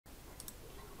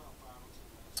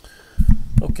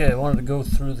Okay, I wanted to go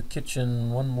through the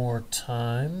kitchen one more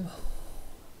time.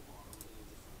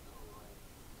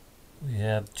 We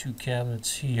have two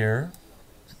cabinets here.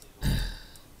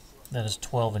 That is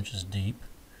 12 inches deep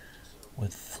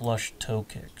with flush toe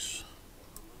kicks.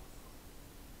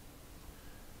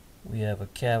 We have a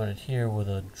cabinet here with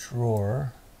a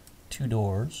drawer, two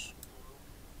doors,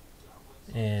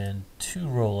 and two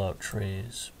roll-out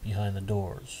trays behind the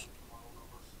doors.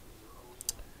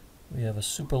 We have a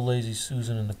Super Lazy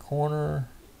Susan in the corner.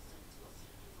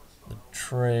 The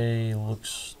tray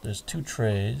looks, there's two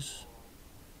trays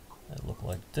that look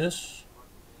like this.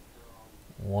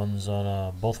 One's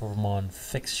on both of them on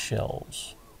fixed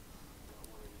shelves.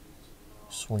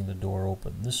 Swing the door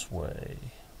open this way.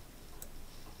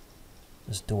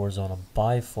 This door's on a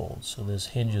bifold, so there's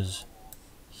hinges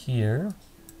here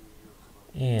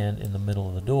and in the middle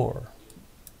of the door.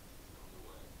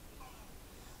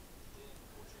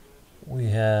 We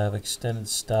have extended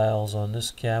styles on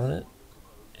this cabinet,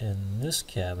 and this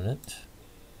cabinet,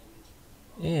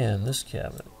 and this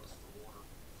cabinet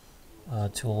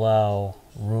to allow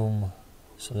room.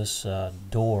 So this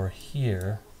door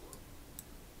here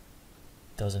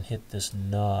doesn't hit this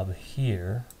knob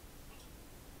here,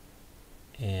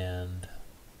 and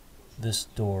this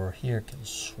door here can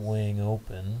swing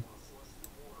open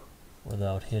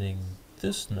without hitting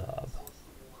this knob.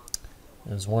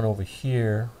 There's one over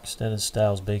here. Extended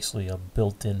style is basically a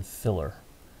built-in filler,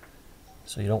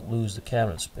 so you don't lose the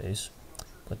cabinet space.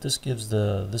 But this gives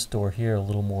this door here a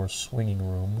little more swinging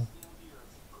room,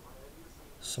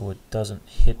 so it doesn't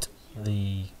hit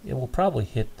the. It will probably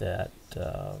hit that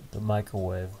the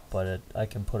microwave, but I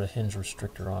can put a hinge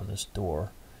restrictor on this door.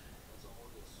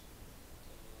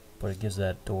 But it gives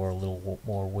that door a little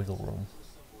more wiggle room.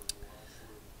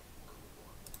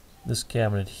 This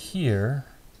cabinet here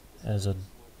has a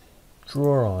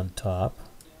drawer on top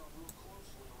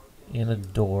and a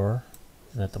door,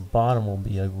 and at the bottom will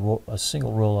be a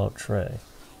single roll-out tray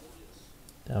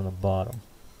down the bottom.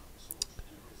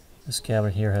 This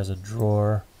cabinet here has a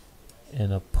drawer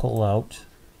and a pull-out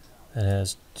that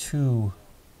has two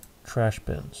trash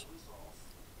bins.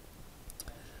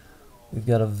 We've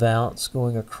got a valance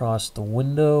going across the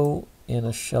window and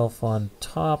a shelf on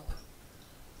top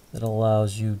that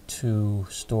allows you to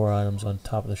store items on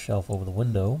top of the shelf over the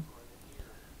window.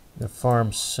 The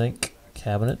farm sink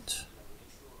cabinet.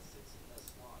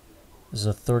 This is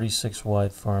a 36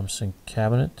 wide farm sink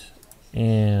cabinet,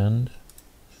 and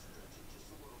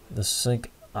the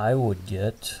sink I would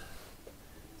get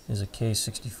is a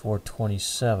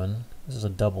K6427. This is a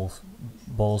double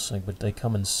bowl sink, but they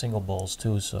come in single bowls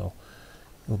too, so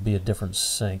it will be a different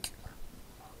sink.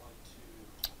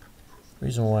 The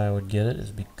reason why I would get it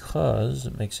is because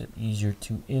it makes it easier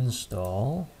to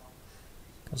install,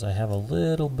 because I have a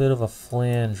little bit of a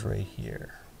flange right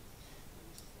here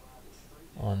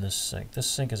on this sink. This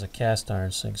sink is a cast iron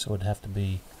sink, so it would have to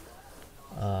be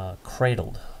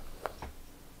cradled.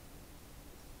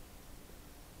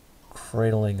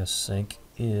 Cradling a sink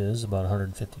is about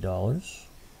 $150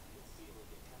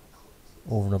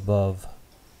 over and above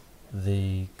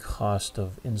the cost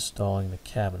of installing the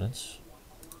cabinets.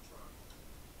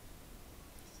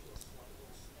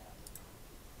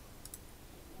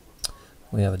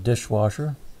 We have a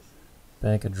dishwasher,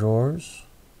 bank of drawers,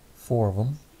 4 of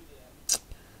them.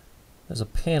 There's a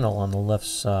panel on the left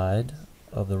side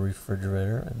of the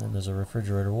refrigerator, and then there's a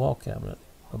refrigerator wall cabinet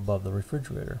above the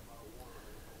refrigerator.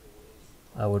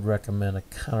 I would recommend a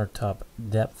countertop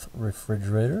depth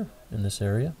refrigerator in this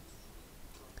area.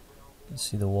 You can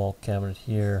see the wall cabinet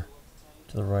here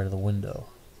to the right of the window.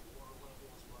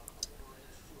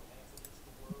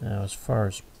 Now, as far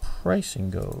as pricing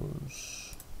goes,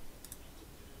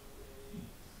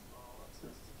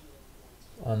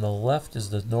 on the left is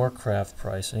the Norcraft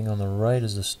pricing, on the right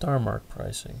is the Starmark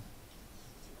pricing.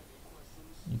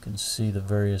 You can see the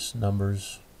various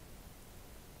numbers.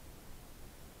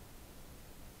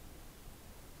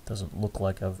 Doesn't look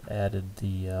like I've added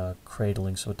the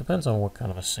cradling, so it depends on what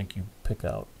kind of a sink you pick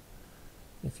out.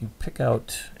 If you pick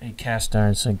out a cast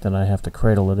iron sink, then I have to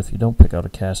cradle it. If you don't pick out a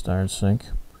cast iron sink,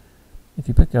 if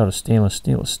you pick out a stainless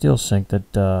steel sink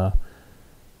that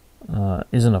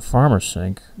isn't a farmer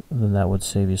sink, then that would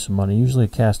save you some money. Usually a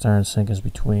cast iron sink is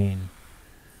between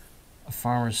a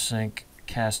farmer's sink,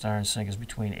 cast iron sink is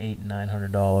between $800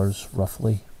 and $900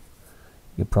 roughly.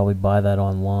 You could probably buy that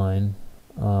online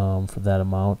for that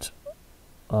amount.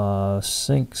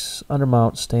 Sinks,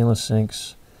 undermount stainless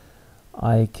sinks,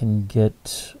 I can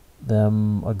get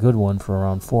them a good one for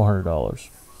around $400.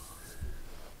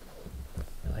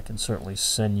 And I can certainly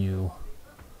send you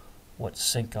what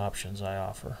sink options I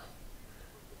offer.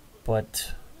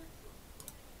 But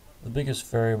The biggest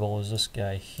variable is this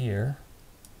guy here.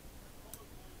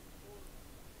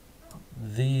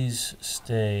 These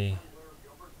stay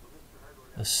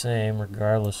the same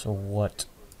regardless of what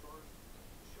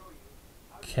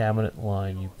cabinet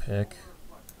line you pick.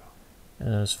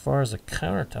 And as far as the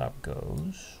countertop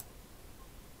goes,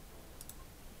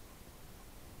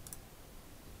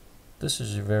 this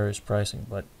is your various pricing,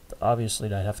 but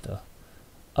obviously I'd have to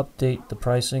update the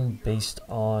pricing based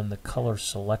on the color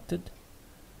selected.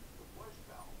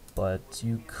 But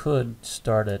you could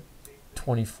start at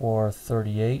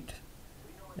 $24.38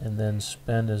 and then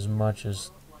spend as much as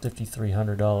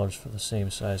 $5,300 for the same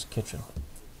size kitchen.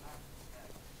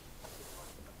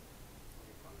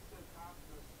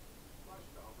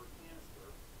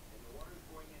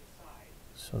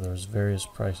 So there's various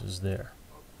prices there.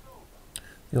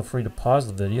 Feel free to pause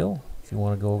the video if you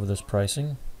want to go over this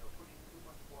pricing.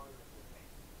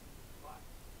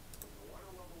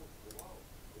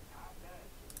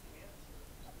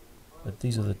 But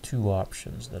these are the two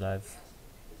options that I've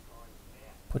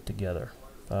put together.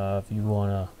 If you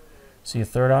want to see a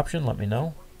third option, let me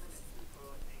know.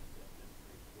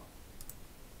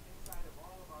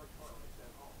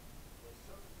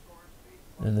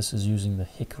 And this is using the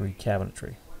hickory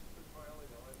cabinetry.